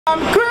I'm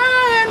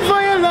crying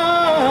for your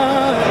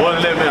love.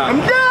 What let me on? I'm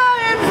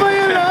dying for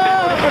your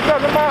love. Put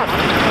on the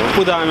mask.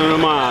 Put on the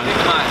mask.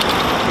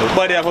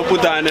 Nobody have to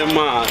put on the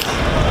mask.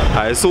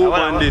 I soup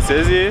on this,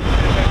 is it?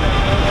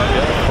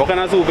 What kind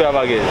of soup you have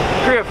again?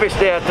 Crayfish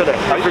there today.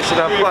 I fish in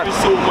a pot. Crayfish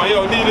soup, man.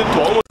 You need it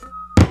too.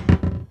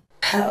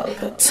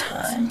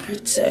 Palpatine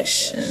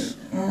protection.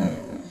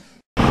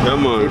 Yeah,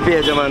 man. You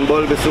page man,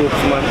 Bulby soup,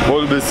 man.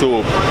 Bulby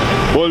soup.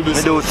 Bulby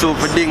soup. We do soup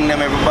for ding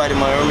them everybody,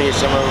 man. Ramesh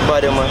them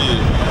everybody,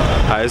 man.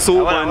 I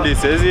soup on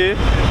this, is it?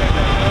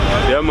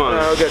 Yeah, man.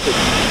 I'll get it.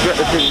 Get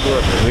the thing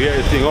going. We get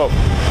the thing up.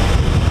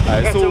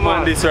 I soup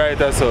on this right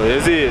so,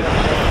 you see it?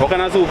 What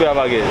kind of soup you have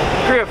again?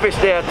 Crayfish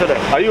there today.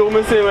 Are you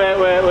say where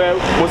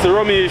Mr.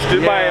 Ramesh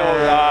to buy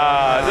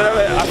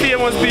out? A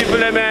famous people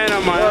there, man,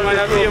 man.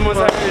 A famous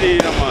already,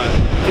 man.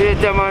 See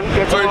them, man.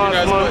 Get some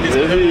mask, man.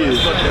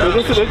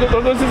 Look at see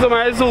some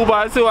of the soup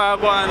and see what I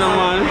go on,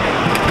 man.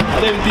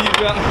 Them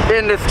people.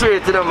 In the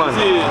street, them, man.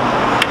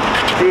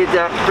 See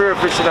that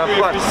crayfish in a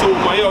pot. Crayfish soup,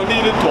 man. You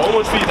need it too. How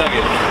much feet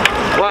again?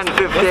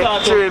 150,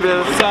 3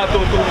 bills.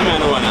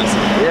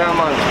 Yeah,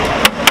 man.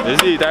 You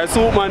see, that's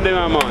soup man there,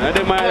 man. That's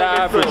the man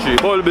that Africa.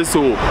 Bulby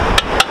soup.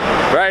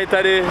 Right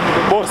at the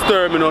bus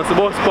terminal, the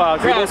bus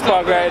park. The bus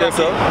park right there,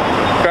 so.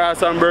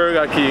 Cross and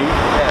Burger King.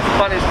 Yeah,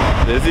 Spanish.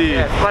 You see?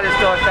 Yeah, Spanish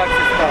Town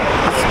taxi stand.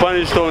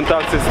 Spanish Town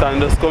taxi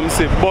stand. Just come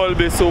see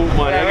Bulby soup,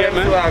 man. Yeah, you get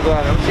me?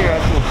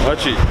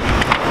 Watch it.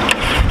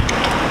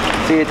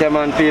 See it,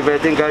 man, people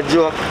think a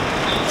joke.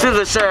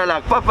 Sizzle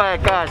Sherlock, Popeye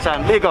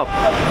Caution, big up.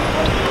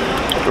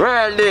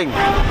 Real thing.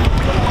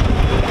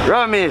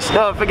 Ramesh,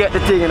 don't forget the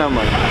thing, you know,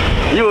 man.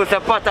 Use a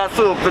pot of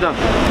soup, you know.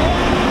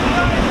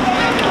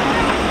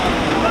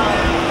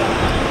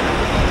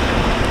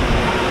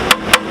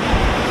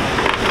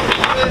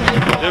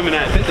 Yeah, man, I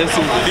think the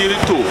soup, deal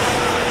it too.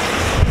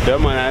 Yeah,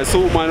 man, I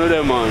soup man with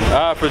them, man.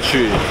 Half a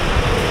tree.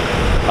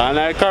 And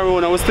like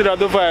Corona, we still have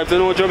the vibes, you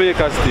know,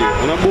 Jamaica still.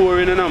 We're not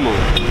boring, you know, man.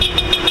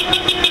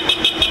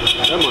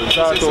 Yeah, man,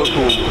 start out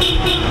too.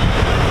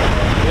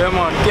 Yeah,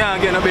 man,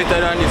 can't get no better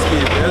than this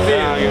people. You see?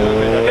 Can't get no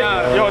better.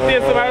 Yeah. Yo,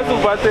 taste my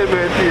soup and tell me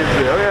it tastes.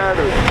 How you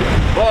do?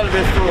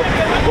 Bulby soup.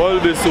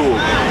 Bulby soup.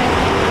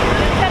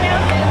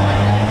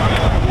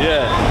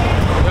 Yeah.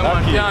 Yeah,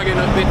 man, can't get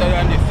no better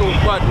than this soup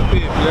bad to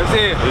people. You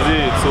see? Is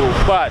it so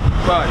bad?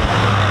 Bad.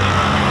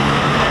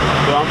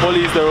 So I'm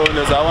police around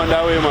us, I wonder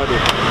how you do.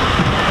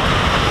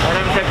 And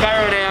them say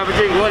Corona, they have a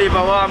drink, what if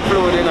I want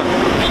fluid, you know?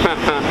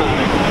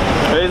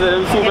 They say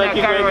them soup like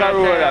Corona.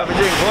 They have a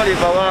drink, what if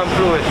I want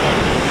fluid?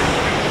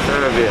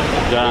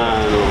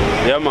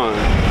 Yeah, man.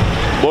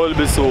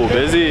 Bulby soup,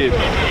 is it?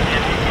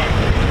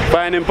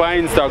 Find him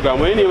on Instagram.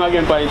 What name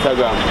again on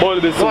Instagram?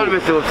 Bulby soup. Bulby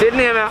soup. See the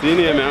name, yeah? See the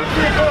name,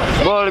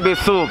 yeah? Bulby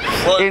soup.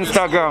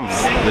 Instagram.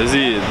 Is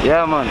it?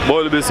 Yeah, man.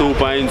 Bulby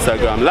soup on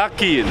Instagram.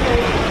 Lock in.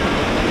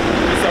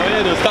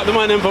 So, stop the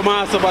man them for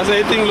mass up. I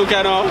say, thing look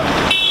at now.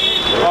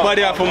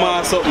 Everybody have for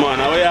mass up, man.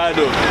 What you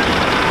do?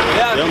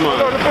 Yeah, man.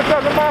 Put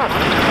on the mask.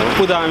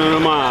 Put on the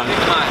mask.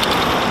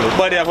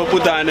 Everybody have to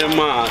put on the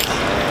mask.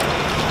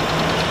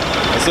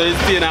 So it's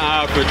still in a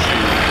half a tree.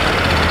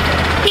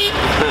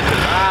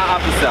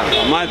 Officer.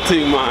 Mad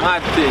thing, man.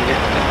 Mad thing.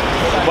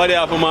 Body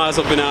have a mask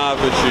up in a half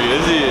a tree,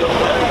 you see?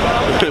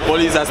 The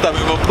police are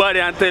stopping for body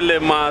and tell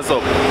them mask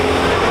up.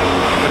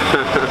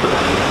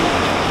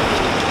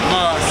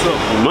 Mass up.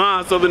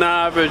 Mask up in a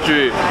half a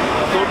tree.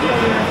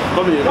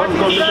 Come here, come to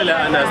tell you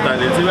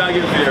understand it. See what I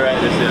give you right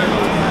this year.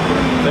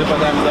 So if I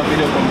time the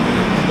video come,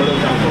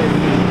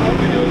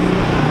 videos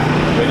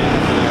ready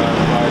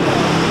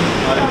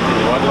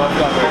what do I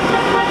cover?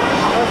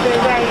 Okay,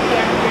 right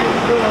here.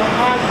 Do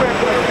all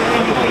purpose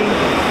anything.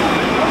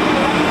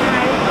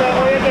 So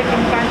all you get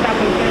in contact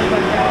with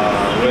Instagram?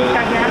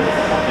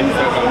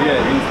 Instagram,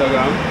 yeah,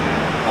 Instagram.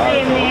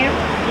 Same name?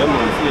 Yeah,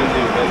 man, same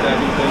name. That's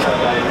a different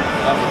line.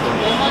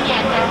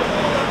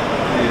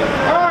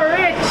 Oh,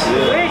 Rich!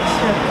 Yeah. Rich!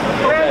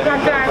 Welcome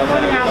to our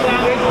money and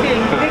rich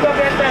thing. Big up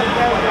yourself,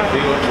 welcome.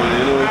 Big up, man,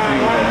 you know what I'm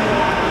saying?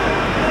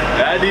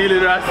 I deal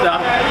with Rasta.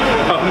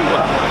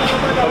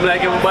 I'm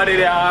like everybody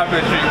there half a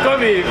tree.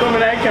 Come here, come in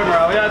that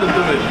camera. What you do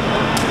to me?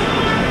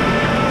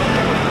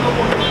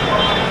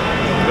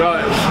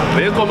 Right.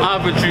 When you come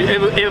half a tree,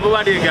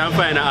 everybody can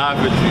find a half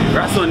a tree.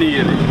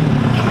 Rasonili.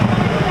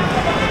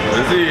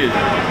 You see it?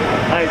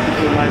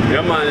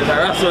 Yeah, man, it's a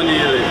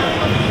Rasonili.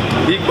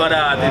 Big bad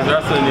artist,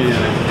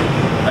 Rasonili.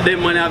 And then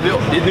man have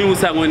the new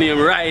song when you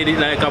ride it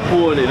like a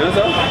pony, you know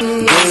so?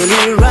 Girl,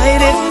 you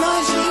ride it.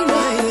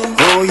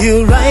 Oh,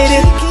 you ride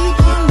it.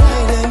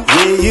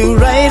 Yeah, you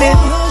ride it.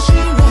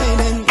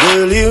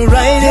 Girl, you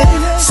ride it.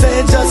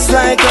 Say just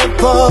like a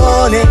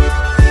pony.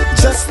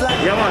 Just like.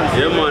 Yeah, man.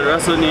 Yeah, man,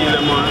 Rasonili,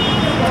 man.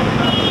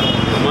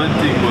 Man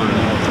thing, man.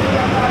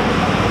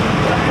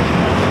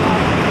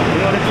 You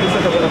know the thing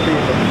set up with the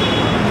people.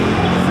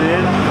 See?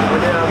 When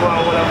they are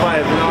going with a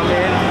vibe, you know what I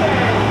mean?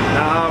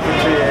 Now half a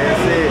tree, you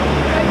see?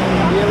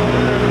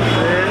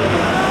 See?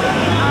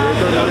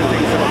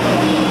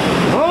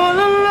 All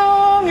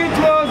along it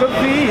was a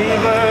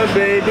fever,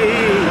 baby.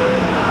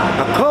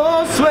 A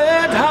cold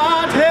sweat,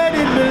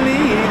 hard-headed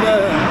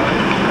believer.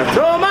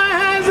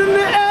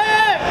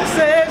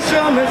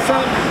 So,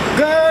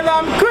 girl,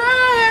 I'm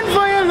crying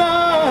for your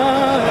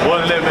love.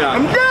 Well, let me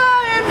I'm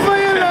dying for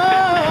your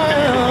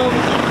love.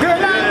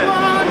 Girl, I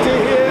want to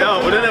hear.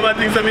 No, but I never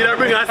think so. Me that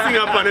bring a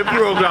singer up on the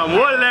program.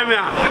 What let me?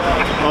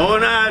 Oh,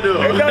 no, I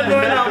do. It's not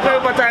going on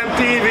Paper Time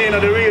TV, you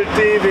know, the real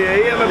TV.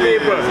 You hear my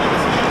people?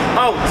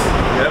 Out.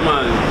 Yeah,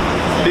 man.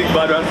 Big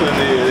bad Rason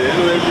here. You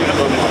know everything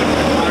about man.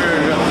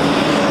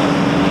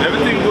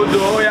 Everything good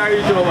though. How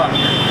you reach over?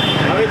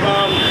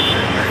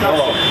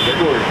 Oh,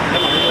 good.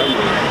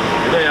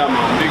 Yeah,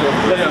 man. Big up.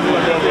 Yeah,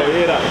 man.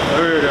 Hear that?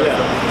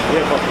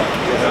 Yeah, Papa.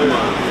 Yeah,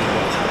 man.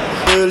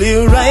 Will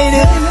you ride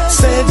it?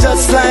 Say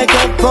just like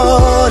a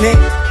pony,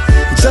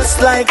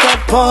 just like a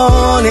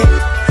pony,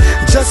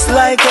 just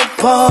like a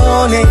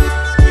pony.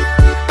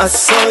 I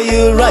saw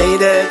you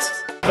ride it.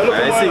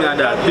 I sing at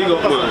that. Big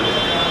up, man.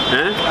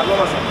 Eh?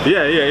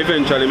 Yeah,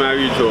 eventually I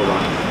reach over.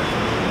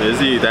 You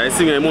see it, I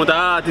sing a amount of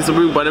artists to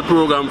bring for the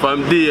program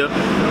from there.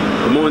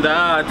 The amount of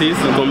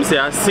artists to come say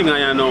I sing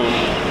you know. The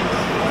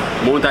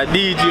amount of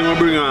DJ I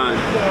bring on.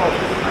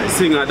 I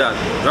sing at that.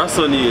 That's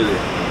so nearly.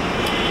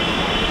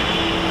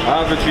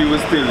 Half the tree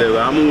was still there,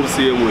 I move the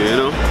same way, you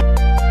know.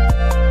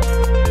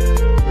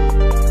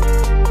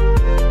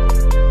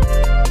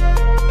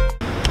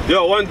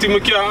 Yo, one thing I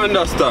can't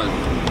understand.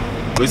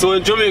 We saw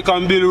in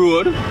Jamaican build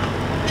road,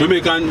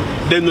 Jamaican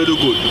them no do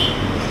good.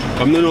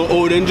 Come no know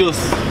how them just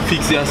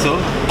fix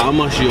yourself and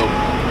mash you up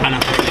and I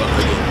fix it up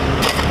again.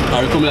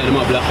 Or come like them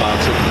a black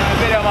hawk.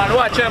 Yeah, man,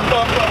 watch them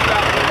come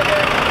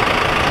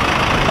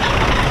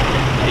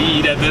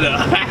Eat that.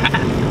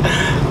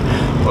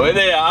 When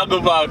they are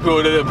go back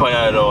road to the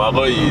fire now, I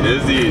go eat,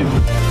 that's it.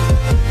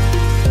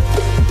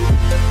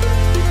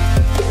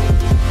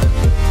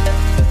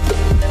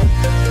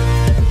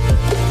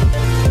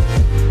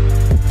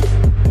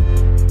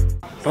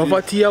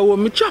 Poverty here what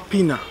me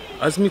chopping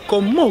as me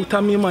come out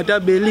of me mother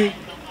belly.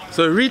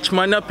 So rich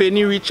man a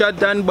penny richer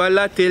than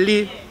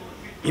Balotelli.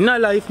 In a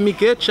life me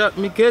get shot,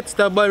 me get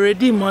stabbed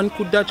already. Man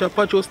could that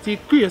chopper just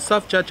take grace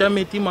of Chacha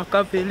Meti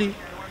Machiavelli.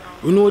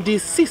 You know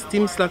this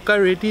system slack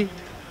already.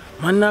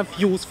 Man have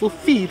use for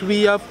feed,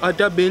 we have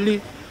other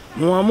belly.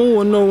 No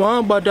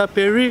one bother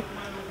Perry.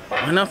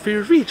 Man have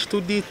to reach to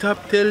the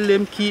top, tell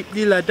them keep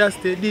the ladder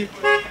steady.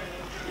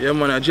 Yeah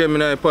man, a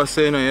Gemini pass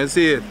you know, you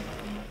see it.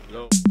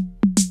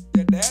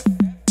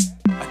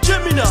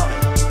 Gemini,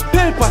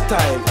 Paper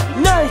Time,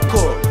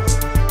 Nyko.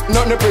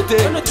 Nothing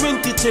pretty. On the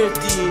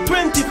 2013,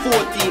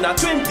 2014, and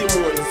 20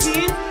 more,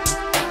 see?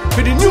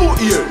 For the new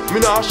year, me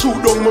nah shoot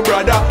down my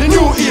brother. The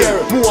new year,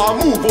 me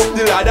want move up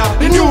the ladder.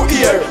 The new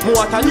year, me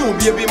want a new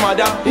baby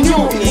mother. The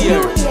new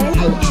year.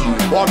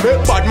 Want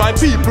make bad my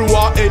people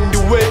want end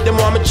the way. Them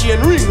want me chain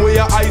ring where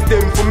your eyes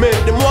them for me.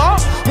 Them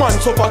want man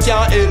suffer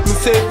can't help me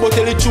say. But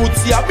tell the truth,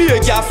 see a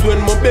big gas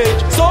when my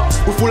bench. So,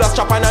 we full of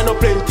strap and no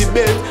plenty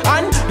belt.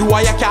 And the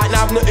wire can't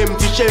have no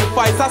empty shelf.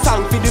 Fight a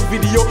song for the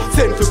video,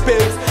 send for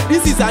pills.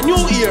 This is a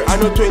new year,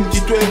 and no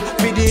 2012.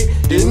 For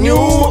the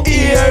new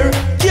year.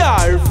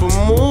 Car for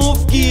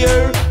move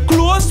gear.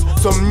 Clothes,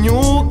 some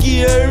new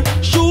gear.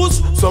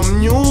 Shoes, some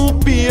new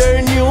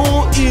pair. New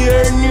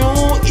year,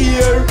 new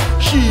year.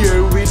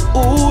 Share with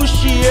who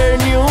share.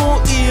 New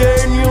year,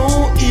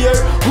 new year.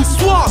 We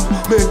swap,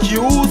 make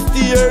you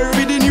steer.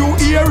 With the new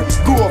year,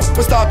 go up.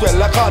 We start well,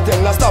 like cartel,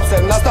 la stop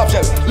sell, la stop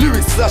shell.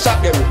 Lyrics is a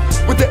shock them.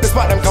 We take the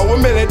spot them, cause we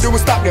melody, we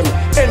stop them.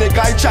 Any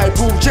guy try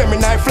prove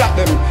Gemini flap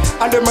them.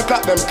 And then we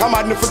clap them, come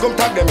out if we come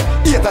tag them.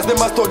 Haters them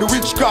must study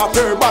witchcraft,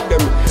 her back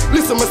them.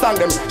 Listen me song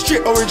them,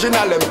 straight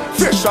original them.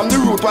 Fresh from the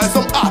root while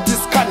some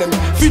artists can them.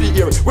 Feed the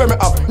ear, where me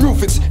have new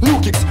fits, new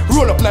kicks.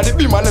 Roll up now the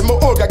beam and let me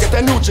Olga get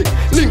a new chick.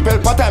 Link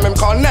bell per time,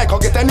 call Nike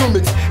get a new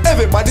mix.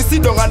 Everybody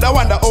sit down and I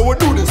wonder how we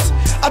do this.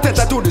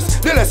 Attention to this,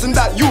 the lesson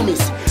that you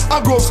miss.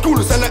 I grow up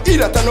schoolers and I eat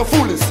that and no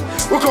foolish.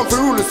 We come for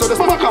rulers, so the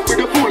smoke up with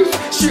the foolish.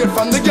 Shade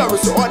from the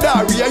garrison or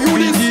diarrhea, you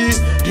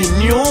this. The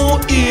new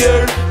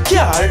year,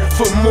 car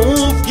for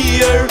move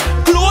gear.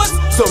 Clothes,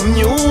 some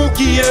new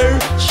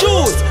gear.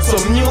 Shoes,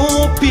 some new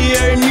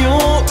pair. New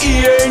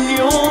year,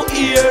 new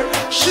year.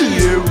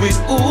 Share with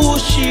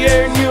who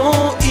share. New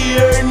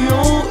year,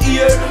 new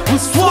year. We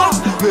swap,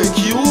 make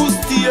you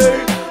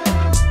steer.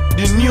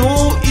 The new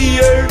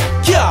year,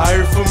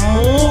 car for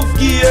move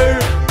gear.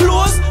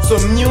 Clothes,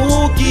 some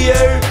new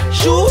gear.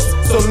 Shoes,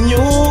 some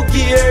new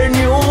gear.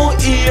 New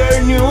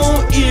year, new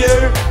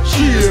year.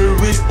 Share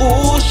with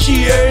who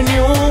share.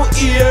 New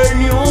year,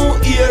 new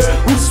year.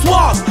 We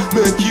swap,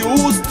 make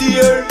you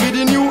steer. With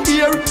the new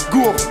year,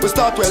 go up. We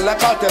start well like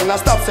cartel, now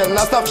stop sell,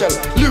 now stop shell.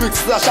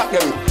 Lyrics is a shock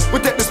them. We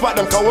take the spot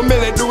them, cause we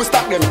melody, we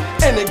stop them.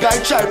 Any guy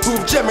try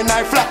prove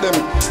Gemini flap them.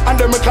 And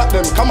then we clap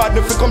them, come out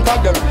if we come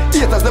tag them.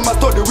 Haters them a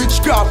study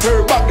witchcraft,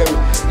 her back them.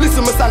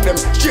 Listen me song them,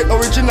 straight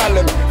original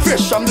them.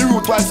 Fresh from the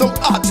root while some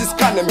artists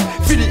can them.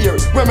 Feed the ear,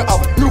 where me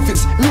have new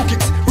fits, new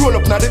kicks. Roll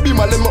up now the beam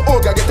and let me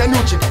Olga get a new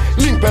chick.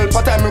 Link bell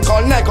per time and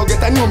call Nike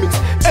get a new mix.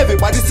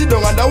 Everybody sit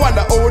down and I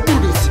wonder how we do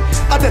this.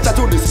 Attention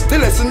to this, the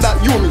lesson that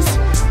you miss.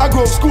 I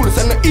grow up schoolers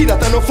and I eat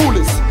that and no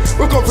foolish.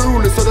 We come for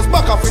rulers, so just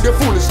back off with the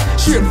foolish.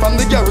 Straight from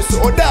the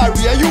garrison or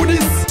diarrhea, you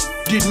this.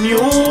 The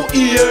new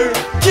year,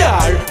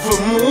 Car for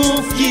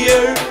move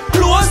gear.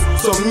 Clothes,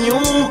 some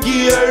new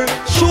gear.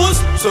 Shoes,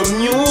 some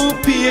new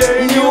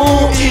pair. New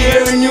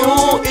ear.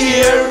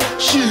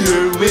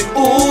 Share with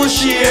who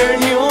share.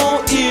 New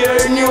ear.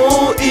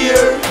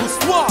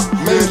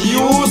 Make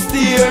you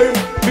steer.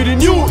 For the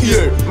new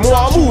year,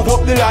 more move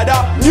up the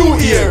ladder. New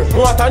year,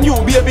 want a new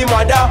baby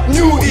mother.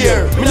 New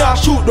year, me not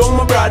shoot down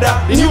my brother.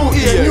 The new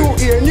year.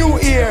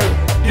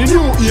 The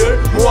new year,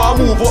 more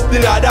move up the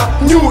ladder.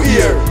 New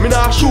year, me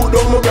not shoot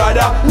down my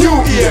brother.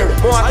 New year,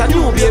 want a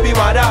new baby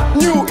mother.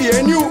 New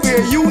year, you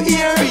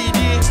hear?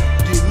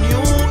 The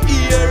new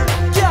year,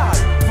 girl,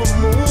 for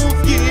move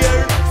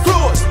gear.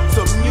 Clothes,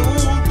 some new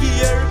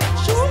gear.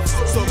 Shoes,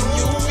 some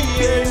new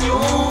ear.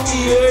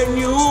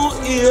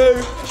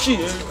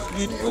 Share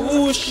with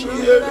who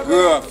share.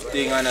 Rough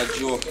thing and a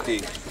joke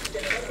thing.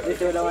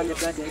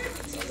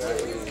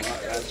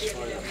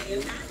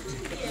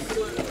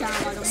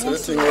 So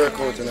this thing work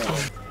out now.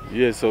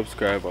 Yeah,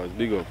 subscribers,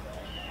 big up.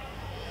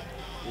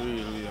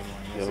 Really,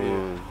 Yeah,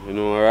 man. You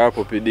know, I wrap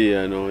up a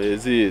day, you know, you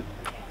see it.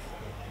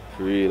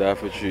 For real,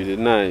 half a tree, it's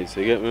nice,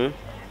 you get me?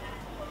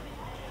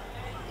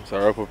 So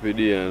I wrap up a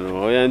day, you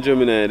know. How you in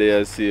Gemini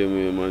there, see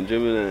me, man,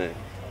 Gemini.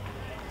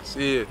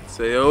 See it,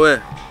 say your way.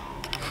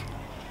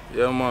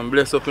 Yeah, man,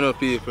 bless up enough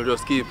people,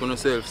 just keep on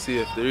yourself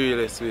safe, the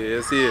realest way,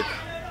 you see it?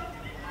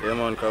 Yeah,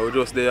 man, because we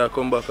just there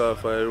come back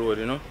off the road,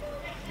 you know?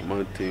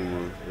 Man thing,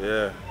 man.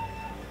 Yeah.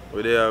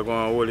 We there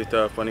going to hold it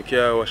off on the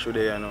car wash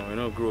there now, you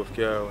know, Grove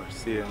car wash,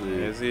 see it, man,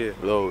 you see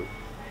it? Loud.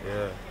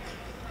 Yeah.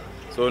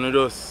 So you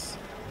just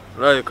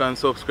like and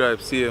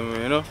subscribe, see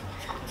me, you know?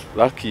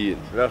 Lucky.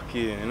 Lucky,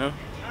 you know?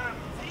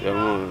 Yeah,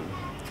 man.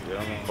 Yeah,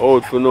 man.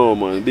 Out for now,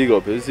 man. Big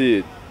up, you see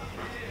it?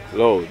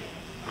 Loud.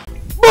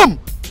 Boom!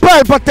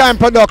 Pelpa Time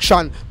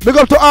Production. Big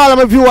up to all of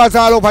my viewers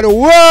all over the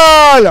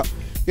world.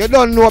 You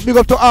don't know. Big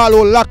up to all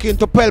who lock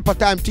into Pelpa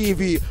Time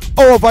TV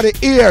over the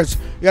years.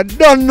 You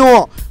don't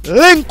know.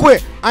 Link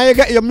with and you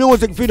get your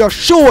music video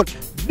shoot,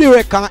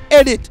 direct and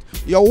edit.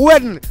 Your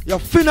wedding, your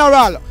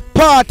funeral,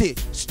 party,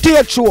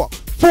 stage show,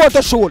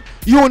 photo shoot,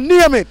 you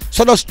name it.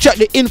 So just check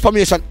the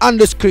information on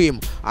the screen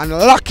and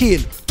lock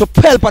in to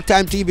Pelpa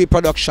Time TV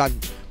Production.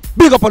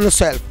 Big up on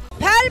yourself.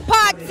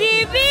 Pelpa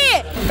TV!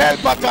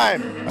 Pelpa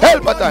Time. Room.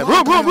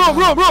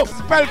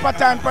 Pelpa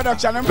Time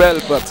Production.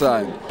 Pelpa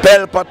Time.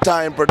 Pelpa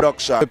Time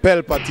Production.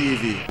 Pelpa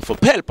TV. For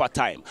Pelpa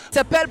Time. It's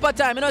a Pelpa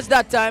Time, you know it's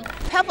that time.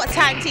 Pelpa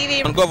Time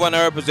TV. I'm governor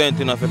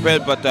representing of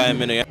Pelpa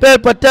Time, you know.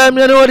 Pelpa Time,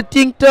 you know what the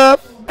thing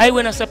tough? I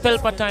when I say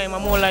Pelpa Time,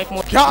 I'm more like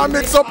more. Can't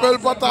mix up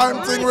Pelpa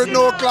Time thing with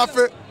no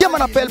coffee. Yeah,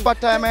 man, a Pelpa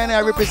Time, and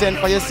I represent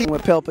for you. See, we're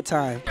Pelpa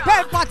Time.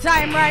 Pelpa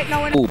Time right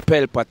now. Oh,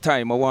 Pelpa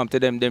Time, I want to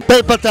them.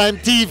 Pelpa Time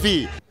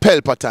TV.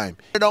 Pelpa Time.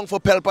 Down for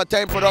Pelpa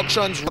Time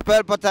Productions.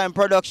 Pelpa Time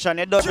Production,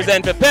 it does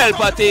Represent for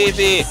Pelpa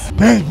TV.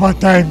 Pelpa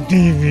Time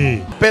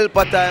TV.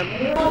 Pelpa Time.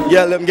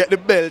 Yeah, let them get the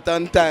belt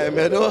on time,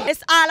 you know.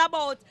 It's all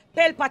about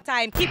Pelpa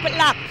Time. Keep it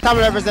locked. Time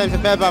represent for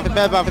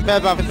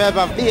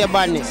Pelpa, be a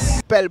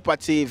badness. Pelpa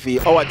TV,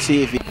 our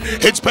TV.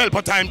 It's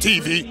Pelpa Time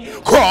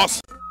TV.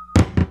 Cross.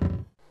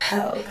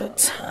 Pelpa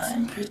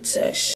Time Protection.